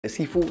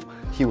Sifu,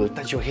 he will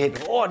touch your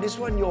head. Oh, this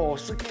one, your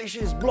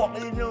circulation is blocked.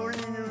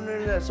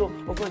 So,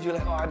 of course, you're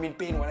like, oh, I'm in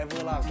pain,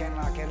 whatever lah, can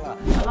lah.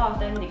 A lot of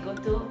them, they go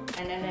to,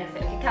 and then they say,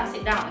 okay, come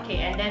sit down, okay,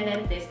 and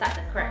then they start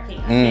the cracking,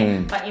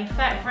 okay. But in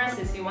fact, first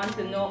is you want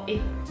to know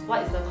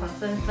what is the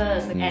concern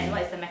first, and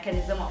what is the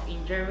mechanism of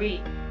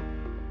injury.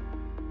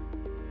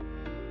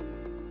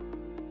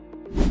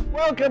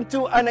 Welcome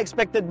to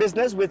Unexpected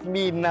Business with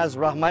me,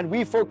 Nazrudin.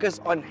 We focus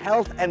on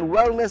health and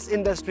wellness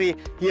industry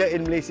here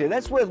in Malaysia.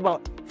 That's worth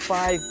about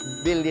 5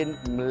 billion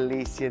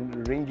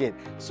Malaysian ringgit.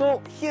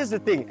 So here's the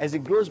thing, as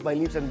it grows by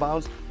leaps and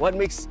bounds, what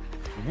makes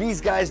these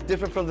guys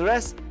different from the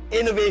rest?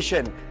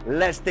 Innovation.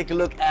 Let's take a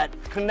look at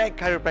Connect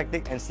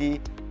Chiropractic and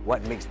see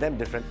what makes them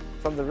different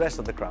from the rest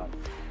of the crowd.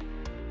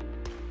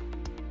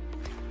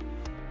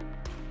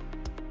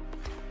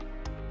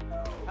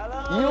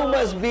 You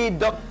must be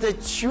Dr.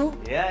 Chu.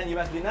 Yeah, and you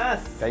must be Nas.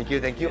 Thank you.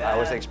 Yeah. I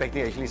was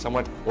expecting actually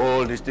someone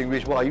all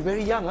distinguished. Wow, you're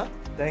very young, huh?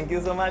 Thank you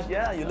so much.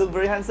 Yeah, you look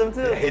very handsome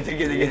too. Hey, thank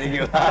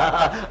you.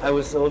 I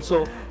was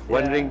also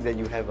wondering that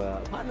you have a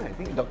partner, I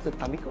think, Dr.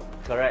 Tamiko.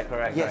 Correct.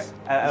 Yes.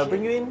 I'll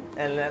bring you in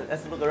and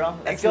let's look around.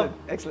 Let's go.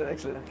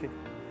 Excellent. Okay.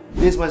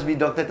 This must be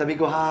Dr.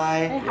 Tamiko.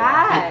 Hi. Hey,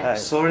 hi.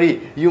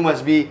 Sorry, you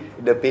must be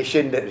the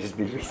patient that has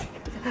been waiting.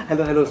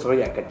 Hello.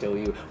 Sorry, I can't tell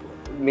you.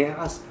 May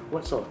I ask,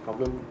 what sort of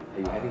problem are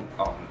you having?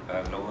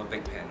 Lower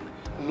back pain.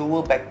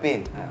 Lower back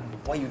pain.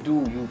 What you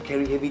do? You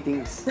carry heavy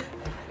things.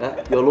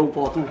 Your low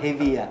paw too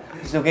heavy.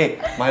 It's okay.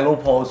 My low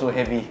paw also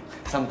heavy.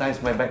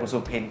 Sometimes my back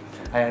also pain.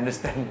 I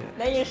understand.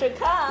 Then you should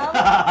come.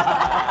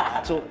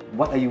 So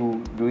what are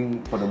you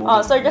doing for the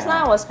moment? So just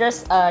now I was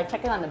just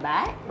checking on the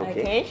back.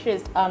 Okay.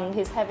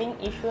 He's having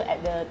issue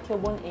at the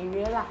tailbone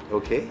area lah.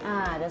 Okay.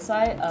 That's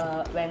why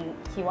when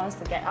he wants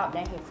to get up,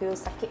 then he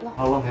feels sakit lah.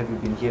 How long have you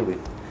been here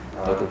with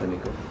Dr.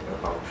 Tamiko?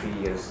 About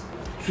 3 years.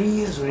 3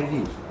 years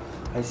already.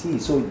 I see.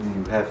 So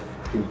you have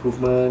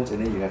improvements and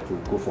then you have to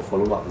go for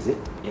follow-up, is it?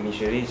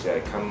 Initially, I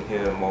come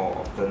here more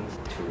often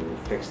to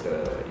fix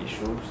the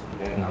issues.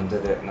 Then after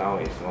that, now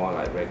it's more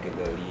like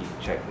regularly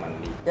check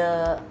monthly.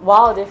 The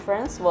wow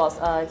difference was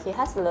he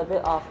has a little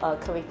bit of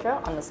curvature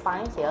on the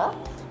spine here,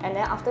 and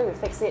then after we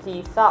fixed it,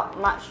 he felt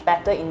much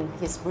better in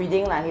his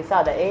breathing. Like he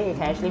felt that he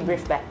can actually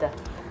breathe better.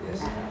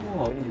 Yes.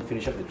 When you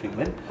finish up the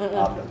treatment,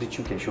 Dr.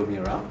 Chu can show me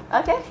around.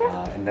 Okay, sure.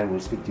 And then we'll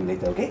speak to you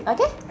later, okay?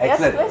 Okay.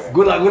 Excellent. Yes,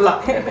 Good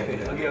luck.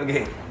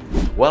 Okay.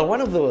 Well,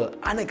 one of the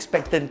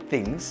unexpected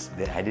things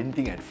that I didn't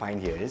think I'd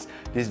find here is,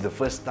 this is the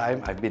first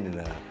time I've been in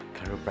a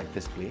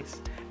chiropractic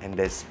place, and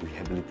there's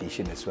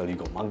rehabilitation as well. You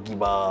got monkey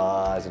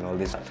bars and all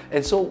this.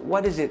 And so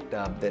what is it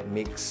that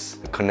makes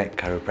Connect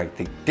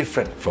Chiropractic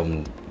different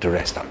from the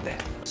rest out there?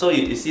 So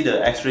you see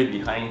the X-ray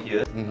behind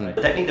here.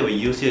 The technique that we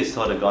use here is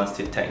called the gun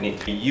stick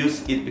technique. We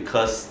use it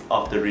because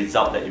of the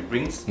result that it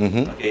brings.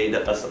 Okay, the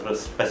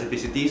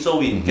specificity. So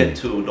we get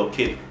to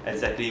locate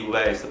exactly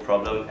where is the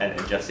problem and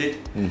adjust it.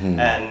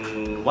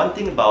 And one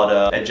thing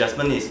about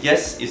adjustment is,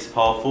 yes, it's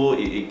powerful.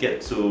 It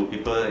gets to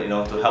people,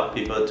 to help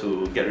people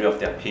to get rid of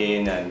their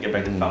pain and get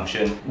back to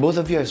function. Both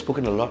of you have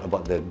spoken a lot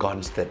about the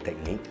Gonstead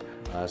technique.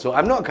 So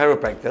I'm not a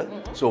chiropractor,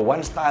 so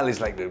one style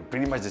is like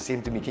pretty much the same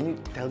to me. Can you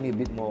tell me a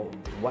bit more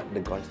what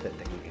the Gonstead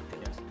technique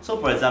entails? So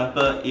for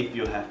example, if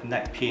you have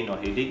neck pain or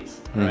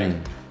headaches, right?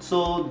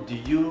 So do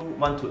you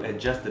want to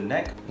adjust the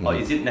neck, or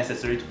is it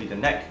necessary to be the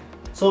neck?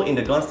 So in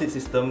the Gonstead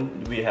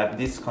system, we have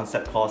this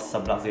concept called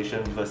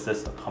subluxation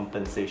versus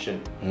compensation,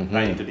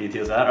 right? Into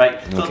details, right?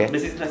 So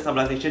basically,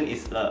 subluxation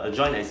is a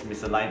joint that is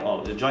misaligned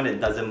or the joint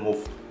that doesn't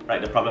move. Right,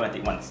 the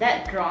problematic ones.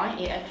 That joint,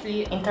 it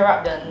actually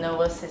interrupts the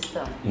nervous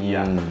system.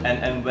 Yeah,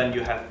 and when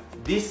you have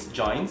these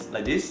joints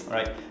like this,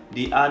 right,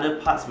 the other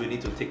parts will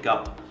need to take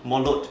up more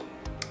load,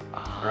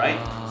 right?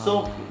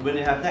 So when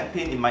you have neck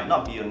pain, it might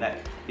not be your neck.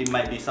 It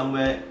might be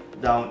somewhere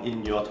down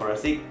in your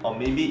thoracic, or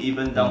maybe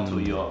even down to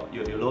your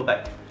lower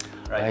back,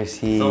 right? I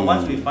see. So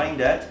once we find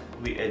that,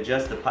 we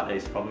adjust the part that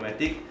is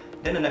problematic,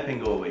 then the neck pain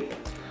go away.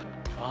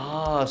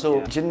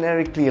 So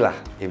generically lah,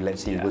 if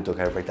let's say you go to a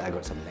chiropractor, I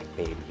got some neck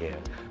pain here.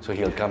 So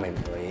he'll come and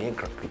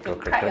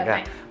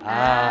crack.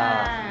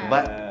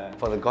 But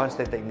for the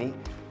Gonstead technique,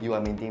 you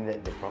are maintaining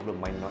that the problem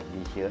might not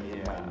be here,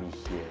 it might be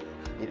here,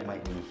 it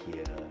might be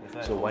here.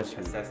 So once you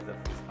assess the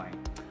spine.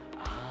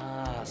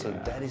 So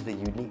that is the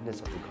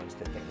uniqueness of the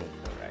Gonstead technique.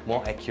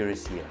 More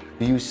accuracy.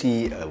 Do you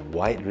see a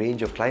wide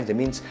range of clients? That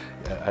means,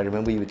 I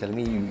remember you were telling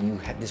me you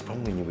had this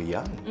problem when you were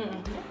young.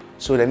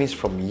 So that means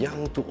from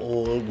young to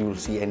old, you'll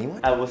see anyone?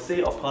 I would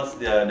say, of course,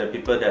 the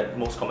people that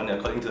most common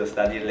according to the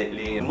study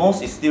lately,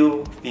 most is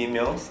still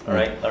females,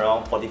 right,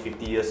 around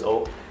 40-50 years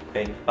old.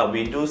 Okay, but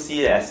we do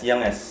see as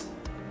young as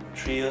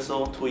 3 years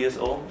old, 2 years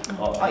old.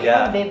 Or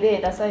even baby,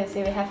 that's why you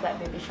see we have like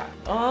baby shark.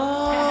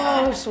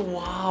 So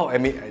wow! I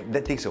mean,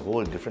 that takes a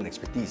whole different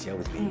expertise,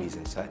 with babies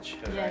and such.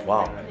 Yes,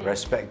 wow, definitely.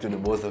 respect to the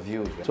both of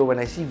you. So when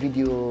I see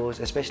videos,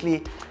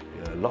 especially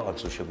a lot on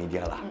social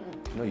media lah,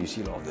 you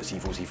see a lot of the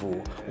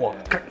Sifu. Wow,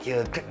 crack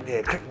here, crack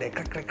there, crack there,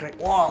 crack.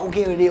 Wow,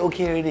 okay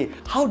already.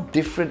 How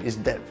different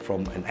is that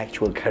from an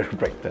actual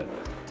chiropractor?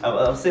 I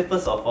would say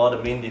first of all,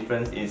 the main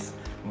difference is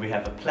we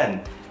have a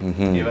plan.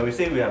 Okay, when we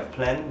say we have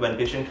plan, when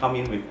patient come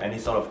in with any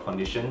sort of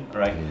condition,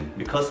 right?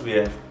 Because we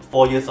have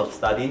 4 years of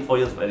study, 4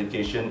 years of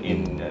education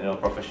in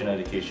professional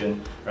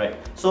education, right?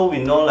 So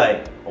we know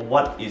like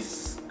what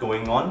is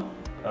going on.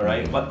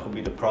 Alright, what could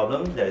be the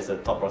problem? There is a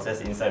thought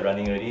process inside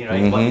running already,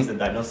 right? What is the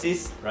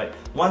diagnosis, right?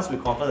 Once we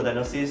confirm the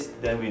diagnosis,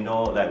 then we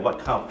know like what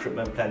kind of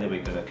treatment plan that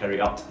we're going to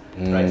carry out,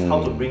 right? So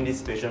how to bring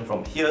this patient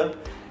from here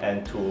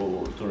and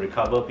to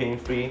recover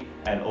pain-free,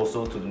 and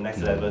also to the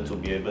next level to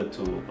be able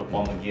to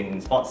perform again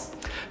in sports.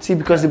 See,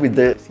 because with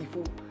the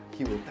Sifu,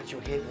 he will touch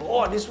your head.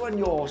 Oh, this one,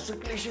 your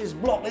circulation is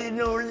blocked.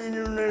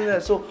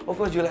 So, of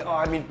course, you're like,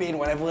 oh, I'm in pain,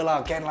 whatever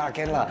lah, can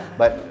lah.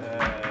 But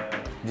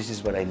this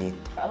is what I need.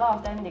 A lot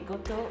of them they go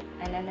to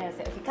and then they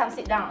say, okay, come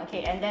sit down,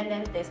 okay, and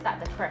then they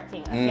start the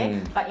correcting, okay.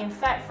 But in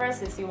fact,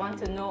 first is you want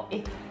to know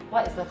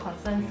what is the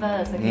concern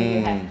first, okay.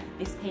 You have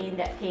this pain,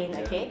 that pain,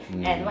 okay,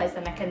 and what is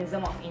the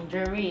mechanism of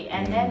injury,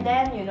 and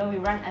then you know we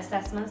run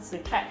assessments to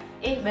check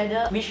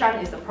whether which one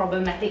is the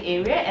problematic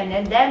area,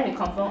 and then we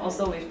confirm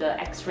also with the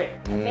X-ray,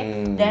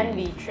 okay. Then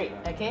we treat,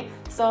 okay.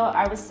 So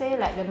I would say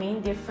like the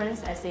main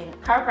difference as in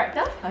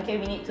chiropractor, okay,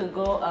 we need to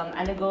go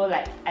undergo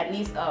like at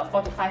least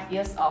 4 to 5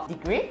 years of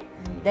degree.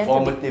 Then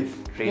formative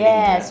training.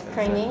 Yes,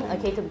 training,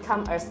 okay, to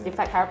become a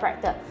certified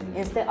chiropractor.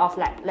 Instead of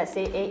like, let's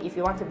say, if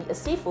you want to be a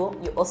Sifu,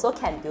 you also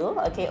can do,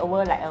 okay,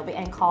 over like a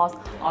weekend course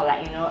or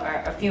like, you know,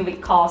 a few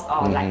week course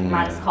or like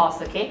months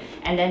course, okay,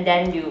 and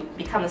then you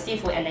become a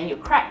Sifu and then you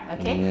crack,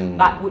 okay.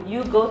 But would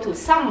you go to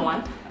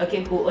someone,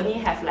 okay, who only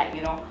have like,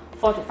 you know,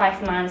 4 to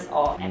 5 months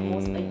or at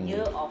most a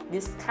year of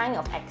this kind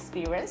of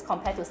experience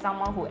compared to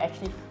someone who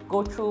actually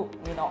go through,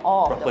 you know,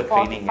 all of the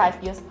 4 to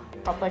 5 years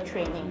proper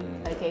training,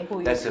 okay,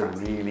 who That's you a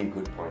really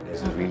good point.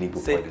 That's a really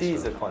good Safety point.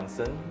 is a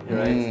concern,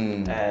 right?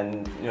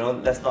 And you know,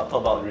 let's not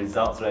talk about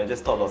results, right?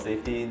 Just talk about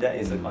safety. That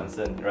is a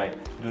concern, right?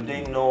 Do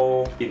they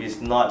know if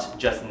it's not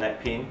just neck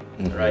pain,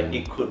 right?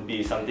 It could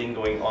be something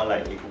going on,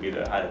 like it could be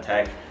the heart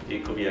attack,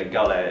 it could be a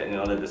gout, like you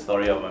know, the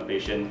story of my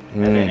patient,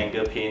 and then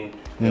ankle pain.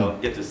 You know,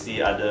 get to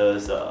see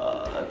others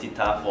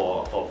Tita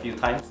for a few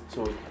times.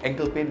 So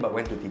ankle pain, but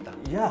went to Tita.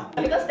 Yeah.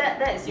 Because that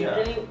is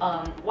usually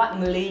what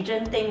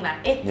Malaysian thing lah.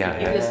 If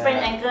you sprain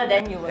ankle,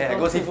 then you will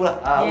go Sifu lah.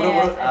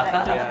 Yes,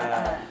 exactly.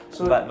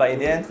 So, but in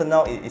the end, turn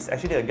out it's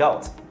actually a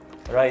gout,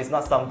 right? It's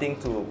not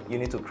something you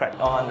need to crack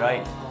on,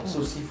 right? So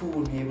Sifu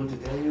will be able to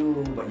tell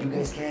you, but you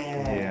guys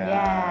can.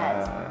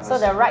 Yes. So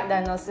the right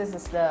diagnosis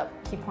is the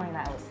key point,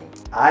 I would say.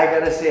 I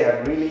gotta say,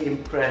 I'm really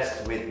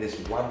impressed with this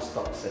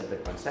one-stop center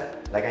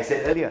concept. Like I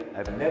said earlier,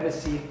 I've never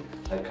seen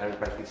a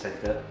chiropractic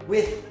center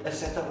with a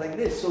setup like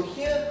this. So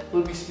here,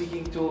 we'll be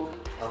speaking to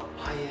a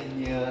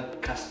pioneer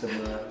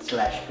customer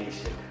 /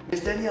 patient.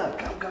 Miss Danielle,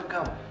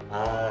 come.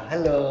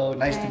 Hello,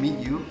 nice to meet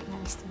you.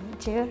 Nice to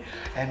meet you.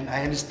 And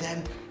I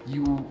understand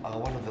you are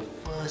one of the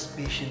first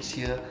patients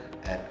here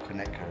at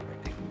Connect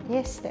Chiropractic.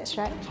 Yes, that's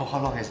right. So how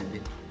long has it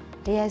been?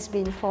 It has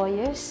been 4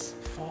 years.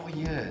 4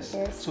 years?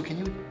 Yes. So can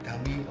you tell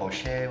me or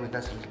share with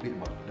us a little bit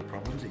about the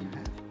problems that you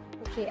have?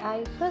 Okay,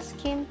 I first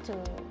came to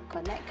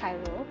Connect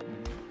Chiro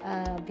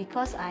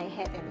because I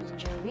had an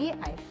injury.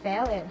 I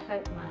fell and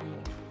hurt my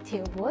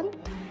tailbone.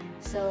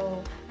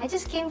 So I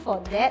just came for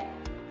that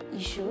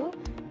issue.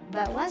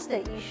 But once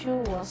the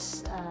issue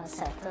was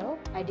settled,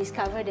 I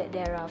discovered that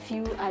there are a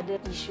few other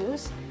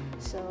issues.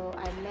 So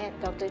I met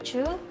Dr.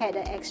 Chu, had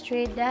an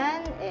X-ray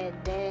done, and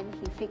then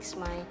he fixed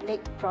my leg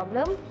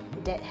problem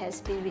that has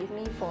been with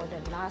me for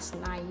the last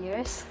 9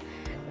 years.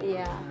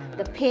 Yeah,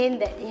 the pain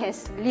that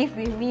has lived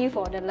with me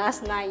for the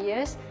last 9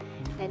 years.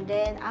 And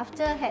then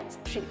after had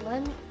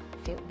treatment, I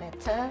feel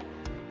better.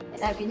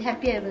 I've been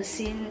happy ever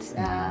since,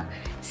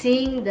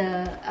 seeing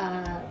the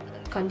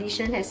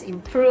condition has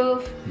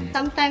improved.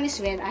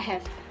 Sometimes when I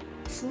have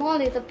small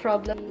little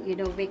problem, you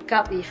know, wake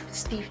up with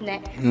stiff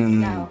neck,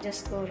 now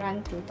just go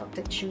run to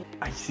Dr. Chu.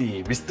 I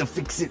see, Mr.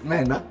 Fix-It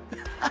Man, huh?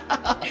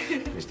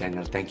 Miss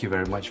Danielle, thank you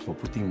very much for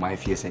putting my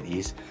fears at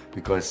ease,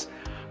 because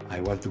I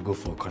want to go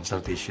for a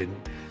consultation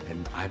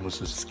and I'm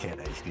also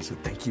scared actually, so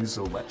thank you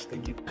so much,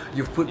 thank you.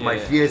 You've put my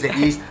fears at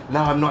ease,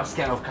 now I'm not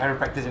scared of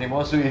chiropractors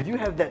anymore. So if you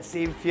have that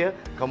same fear,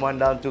 come on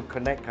down to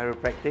Connect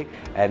Chiropractic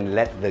and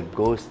let the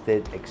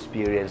ghosted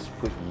experience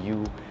put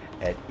you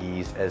at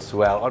ease as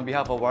well. On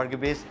behalf of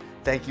Wargabiz,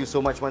 thank you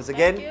so much once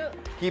again. Thank you.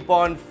 Keep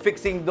on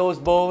fixing those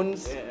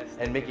bones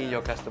and making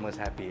your customers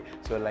happy.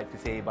 So I'd like to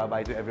say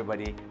bye-bye to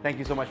everybody. Thank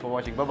you so much for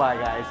watching. Bye-bye,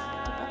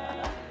 guys.